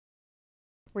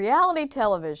Reality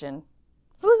television.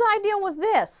 Whose idea was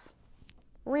this?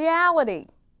 Reality.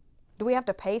 Do we have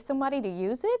to pay somebody to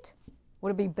use it?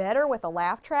 Would it be better with a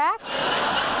laugh track?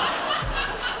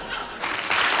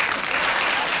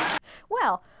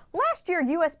 Well, last year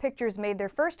U.S. Pictures made their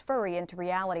first foray into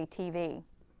reality TV.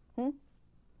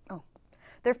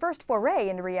 Their first foray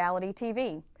into reality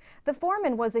TV. The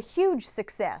Foreman was a huge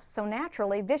success, so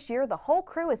naturally this year the whole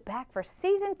crew is back for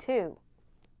season 2.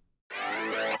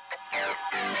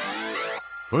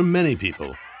 For many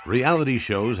people, reality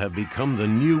shows have become the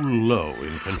new low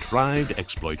in contrived,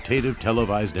 exploitative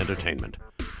televised entertainment.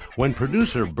 When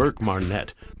producer Burke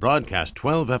Marnett broadcast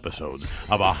 12 episodes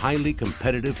of a highly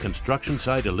competitive construction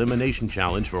site elimination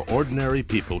challenge for ordinary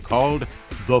people called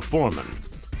The Foreman,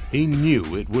 he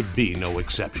knew it would be no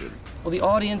exception. Well, the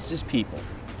audience is people,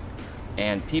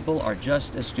 and people are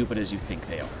just as stupid as you think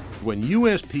they are. When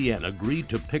USPN agreed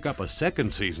to pick up a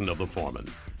second season of The Foreman,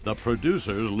 the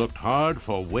producers looked hard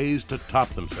for ways to top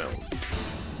themselves.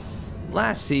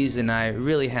 Last season, I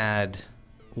really had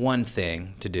one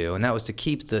thing to do, and that was to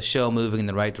keep the show moving in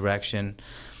the right direction,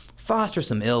 foster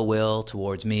some ill will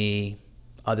towards me,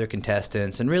 other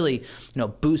contestants, and really,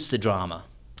 boost the drama.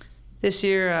 This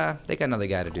year, they got another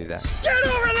guy to do that. Get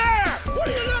over there! What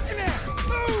are you looking at?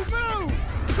 Move!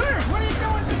 Sir, what are you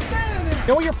doing just standing there? You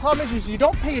know what your problem is you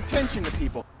don't pay attention to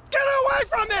people. Get away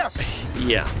from there!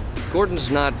 Yeah,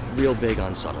 Gordon's not real big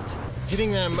on subtlety.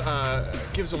 Hitting them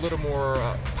gives a little more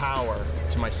power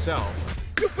to myself.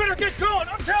 You better get going,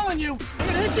 I'm telling you! I'm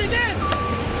gonna hit you again!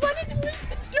 What did you make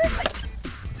the dirt like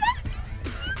that?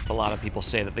 A lot of people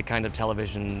say that the kind of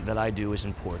television that I do is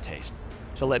in poor taste.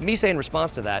 So let me say in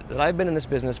response to that I've been in this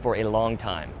business for a long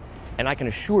time. And I can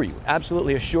assure you,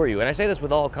 absolutely assure you, and I say this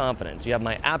with all confidence, you have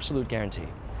my absolute guarantee.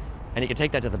 And you can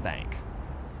take that to the bank.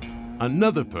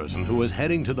 Another person who was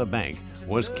heading to the bank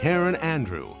was Karen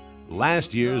Andrew,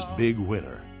 last year's big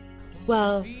winner.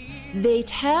 Well, they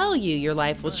tell you your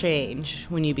life will change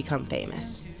when you become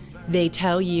famous. They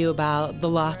tell you about the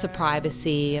loss of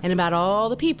privacy and about all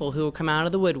the people who will come out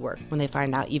of the woodwork when they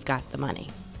find out you've got the money.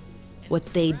 What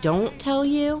they don't tell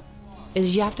you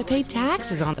is you have to pay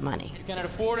taxes on the money. You cannot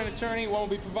afford an attorney, one will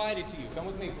be provided to you. Come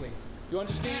with me, please. You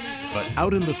understand? But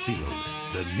out in the field,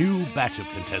 the new batch of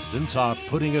contestants are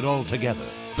putting it all together.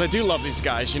 I do love these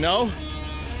guys, you know?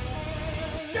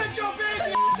 Get your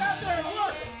big out there and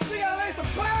work! We gotta lay some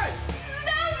play!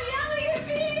 Stop yelling at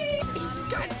me! He's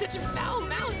got such a foul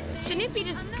mouth. Shouldn't it be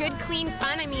just good, clean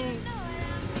fun? I mean,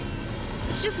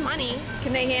 it's just money.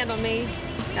 Can they handle me?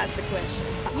 That's the question.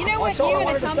 You know what you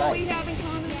and a tumbleweed have in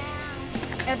common?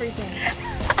 Everything.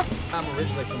 I'm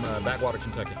originally from Backwater,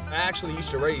 Kentucky. I actually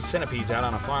used to raise centipedes out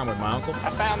on a farm with my uncle. I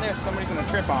found this. Somebody's gonna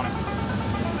trip on it.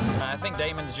 I think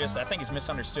Damon's I think he's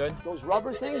misunderstood. Those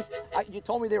rubber things, you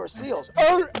told me they were seals.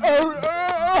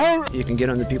 You can get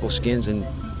under people's skins and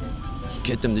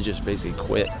get them to just basically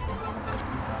quit.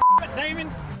 Damon,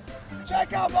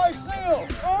 check out my seal!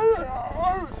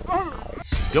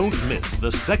 Don't miss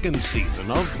the second season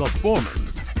of The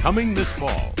Foreman, coming this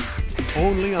fall,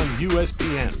 only on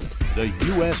USPN, the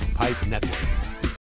U.S. Pipe Network.